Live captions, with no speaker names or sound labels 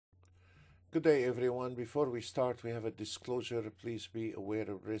Good day, everyone. Before we start, we have a disclosure. Please be aware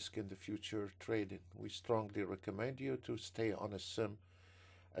of risk in the future trading. We strongly recommend you to stay on a sim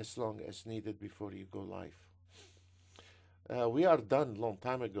as long as needed before you go live. We are done long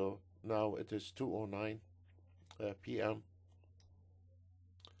time ago. Now it is 2:09 p.m.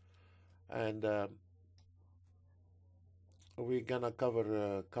 and we're gonna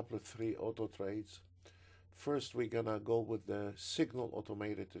cover a couple of three auto trades. First, we're gonna go with the signal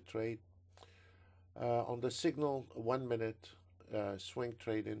automated trade. On the signal 1 minute swing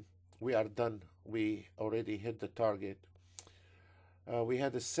trading, we are done. We already hit the target. We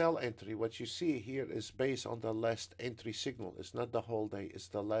had a sell entry. What you see here is based on the last entry signal. It's not the whole day, it's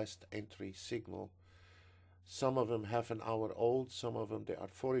the last entry signal. Some of them half an hour old, some of them they are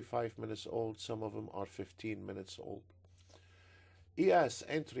 45 minutes old, some of them are 15 minutes old. ES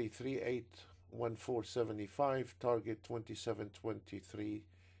entry 381475, target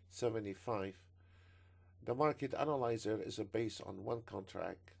 272375. The market analyzer is based on one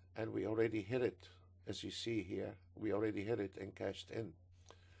contract, and we already hit it. As you see here, we already hit it and cashed in.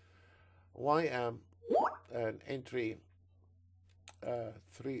 YM an entry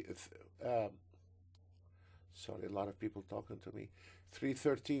sorry, a lot of people talking to me.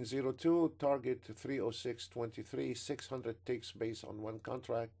 31302, target 30623, 600 ticks based on one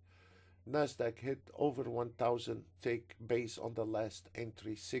contract. Nasdaq hit over 1000 take based on the last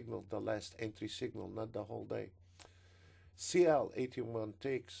entry signal, not the whole day. CL 81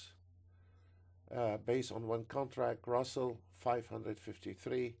 takes based on one contract. Russell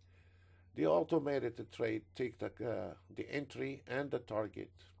 553. The automated trade take the entry and the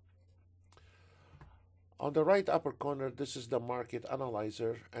target. On the right upper corner, this is the market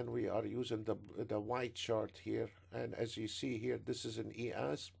analyzer, and we are using the white chart here. And as you see here, this is an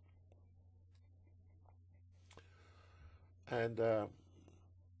ES. And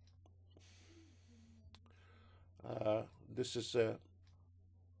this is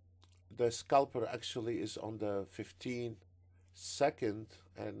the scalper actually is on the 15-second,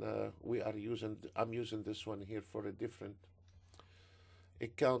 and I'm using this one here for a different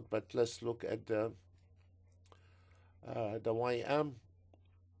account. But let's look at the YM.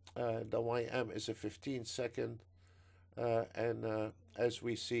 The YM is a 15-second, and as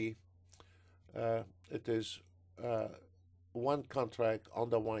we see, it is one contract on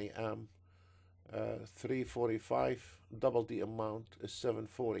the YM, 345, double the amount is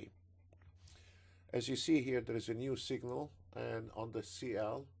 740. As you see here, there is a new signal and on the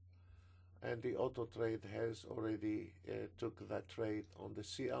CL, and the auto trade has already took that trade on the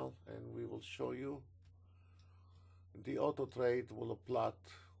CL, and we will show you. The auto trade will plot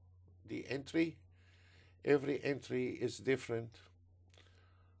the entry. Every entry is different.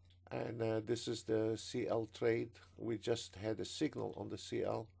 And this is the CL trade. We just had a signal on the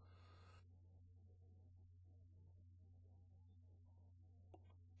CL.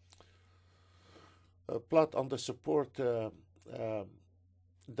 Plot on the support the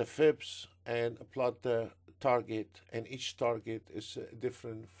fibs, and plot the target, and each target is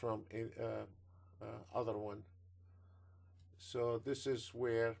different from other one. So this is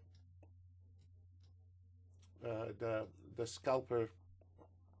where the scalper,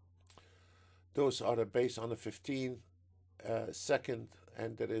 those are based on a 15-second,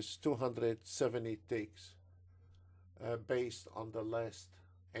 and there is 270 ticks based on the last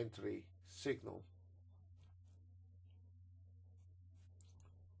entry signal.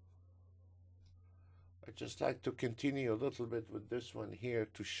 I'd just like to continue a little bit with this one here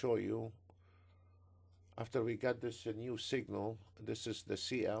to show you. After we got this new signal, this is the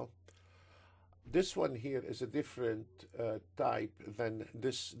CL. This one here is a different type than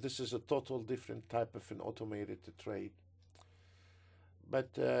this. This is a total different type of an automated trade.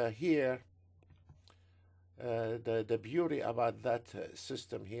 But here, the beauty about that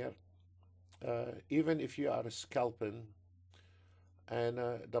system here, even if you are scalping and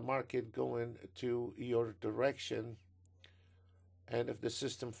the market going to your direction, and if the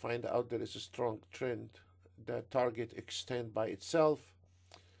system find out there is a strong trend, the target extend by itself.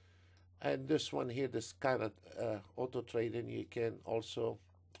 And this one here, this kind of auto trading, you can also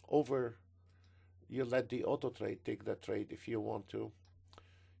you let the auto trade take the trade if you want to.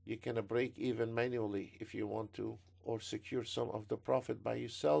 You can break even manually if you want to, or secure some of the profit by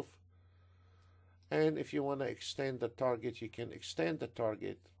yourself. And if you want to extend the target, you can extend the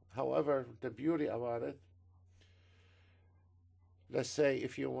target. However, the beauty about it, let's say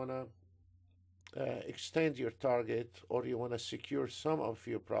if you want to extend your target, or you want to secure some of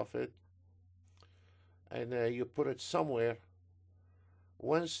your profit, and you put it somewhere,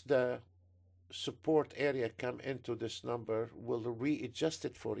 once the support area come into this number, will readjust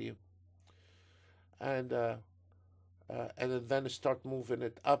it for you. and then start moving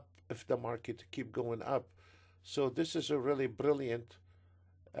it up if the market keep going up. So this is a really brilliant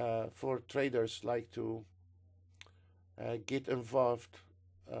for traders like to get involved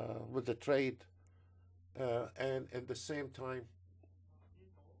with the trade, and at the same time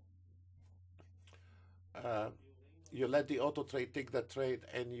you let the auto trade take the trade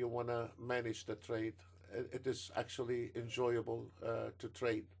and you want to manage the trade. It is actually enjoyable to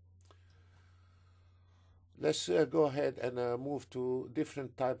trade. Let's go ahead and move to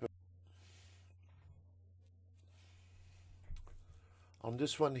different type of. On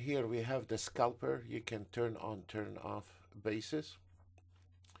this one here we have the scalper. You can turn on, turn off basis,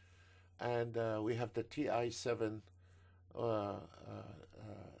 and we have the TI7.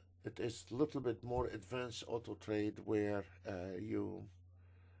 It is a little bit more advanced auto trade where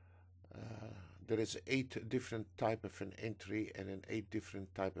there is 8 different type of an entry and an 8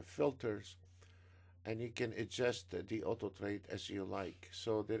 different type of filters, and you can adjust the auto trade as you like.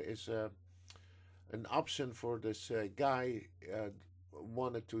 So there is an option for this guy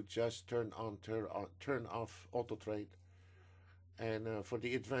wanted to just turn on, turn off auto trade, and for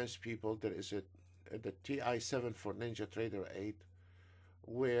the advanced people there is the TI7 for NinjaTrader 8,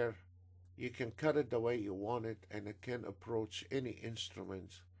 where you can cut it the way you want it, and it can approach any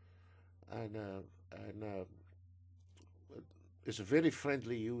instruments, and it's a very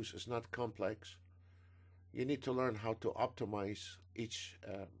friendly use. It's not complex. You need to learn how to optimize each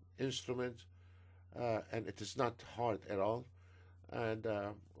instrument, and it is not hard at all. And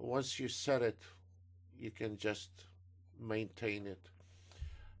once you set it, you can just maintain it.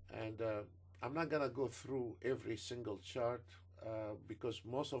 And I'm not gonna go through every single chart because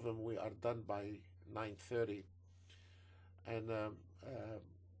most of them we are done by 9:30, and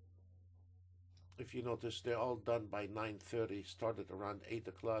if you notice, they're all done by 9:30. Started around 8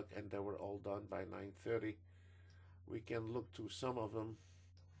 o'clock, and they were all done by 9:30. We can look to some of them.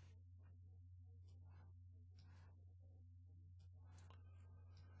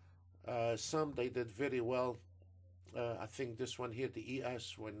 Some they did very well. I think this one here, the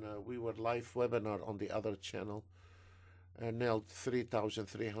ES, when we were live webinar on the other channel, nailed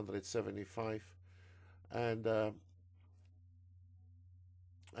 3,375, and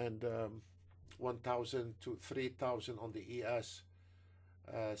 1,000 to 3,000 on the ES,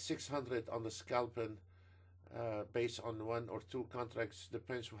 600 on the scalping, based on 1 or 2 contracts,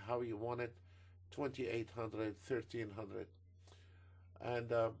 depends on how you want it, 2,800, 1,300,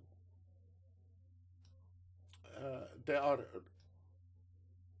 and there are.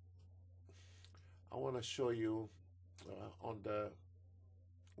 I want to show you on the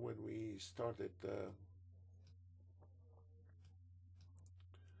when we started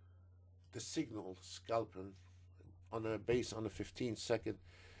the signal scalping on a base on a 15-second.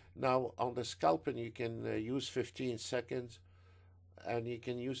 Now on the scalping you can use 15 seconds, and you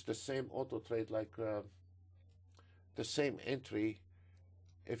can use the same auto trade like the same entry.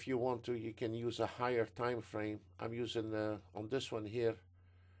 If you want to, you can use a higher time frame. I'm using on this one here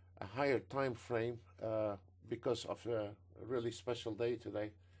a higher time frame because of a really special day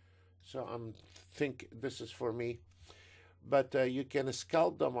today. So I'm think this is for me. But you can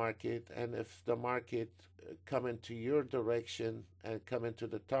scalp the market, and if the market come into your direction and come into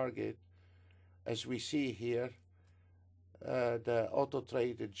the target, as we see here, the auto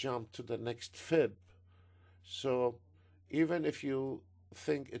trade jump to the next fib. So even if you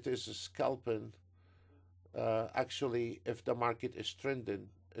think it is a scalping, actually if the market is trending,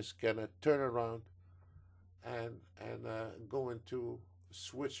 it's gonna turn around and go into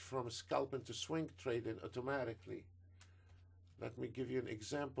switch from scalping to swing trading automatically. Let me give you an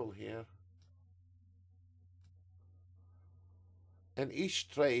example here. And each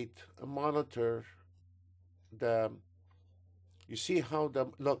trade monitor you see how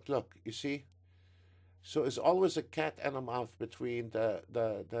look, you see? So it's always a cat and a mouse between the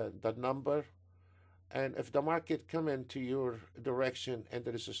number, and if the market come into your direction and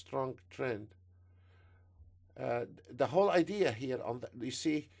there is a strong trend, the whole idea here you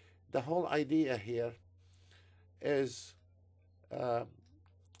see, the whole idea here is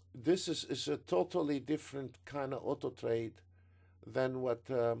this is a totally different kind of auto trade than what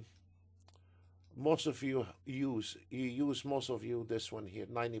most of you use. Most of you this one here,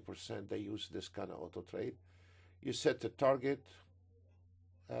 90% they use this kind of auto trade. You set the target,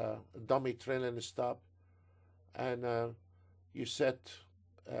 dummy trailing stop, and you set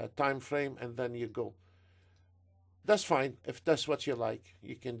time frame, and then you go. That's fine. If that's what you like,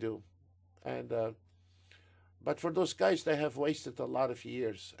 you can do. And but for those guys, they have wasted a lot of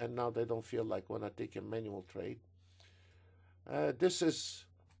years, and now they don't feel like when I take a manual trade. This is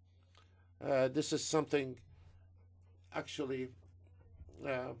This is something actually.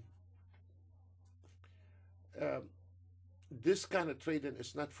 Uh, uh, this kind of trading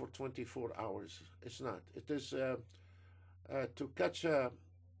is not for 24 hours. It's not. It is to catch at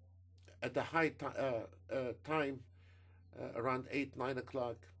the high time around 8, 9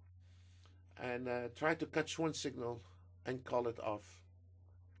 o'clock, and try to catch one signal and call it off.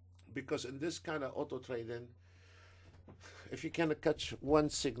 Because in this kind of auto trading, if you can catch one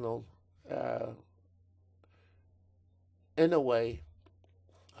signal in a way,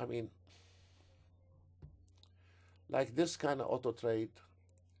 I mean, like this kind of auto trade,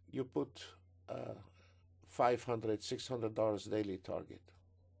 you put $500, $600 daily target,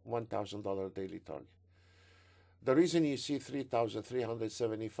 $1,000 daily target. The reason you see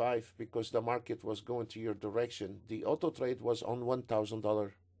 3,375 because the market was going to your direction. The auto trade was on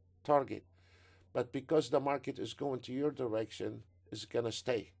 $1,000 target, but because the market is going to your direction, it's gonna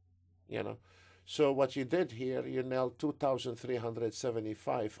stay, you know. So what you did here, you nailed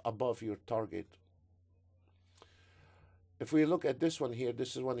 2,375 above your target. If we look at this one here,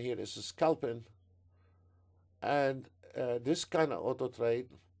 this is one here is a scalping, and this kind of auto trade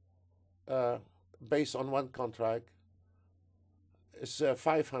based on one contract is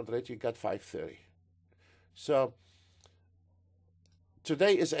 500, you got 530. So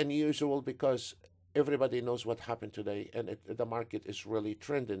today is unusual because everybody knows what happened today, and the market is really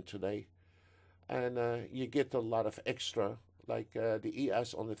trending today, and you get a lot of extra, like the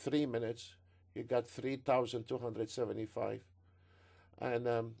ES on the 3 minutes, you got 3,275, and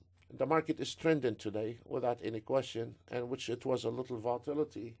the market is trending today without any question, and which it was a little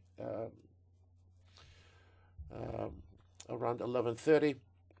volatility around 11:30.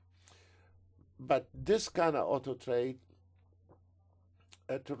 But this kind of auto trade,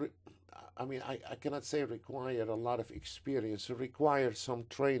 I mean, I cannot say require a lot of experience. It requires some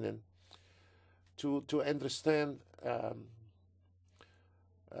training to understand,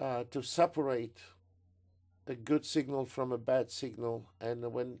 to separate a good signal from a bad signal.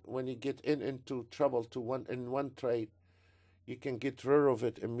 And when you get into trouble in one trade, you can get rid of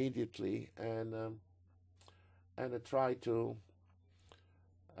it immediately and try to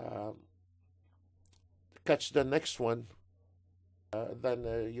catch the next one.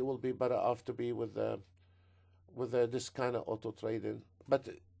 Then you will be better off to be with this kind of auto trading. But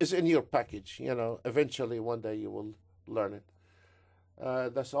it's in your package, you know. Eventually, one day you will learn it.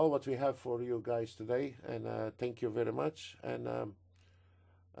 That's all what we have for you guys today, and thank you very much. And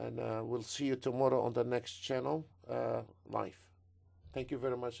we'll see you tomorrow on the next channel live. Thank you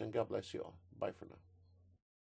very much, and God bless you all. Bye for now.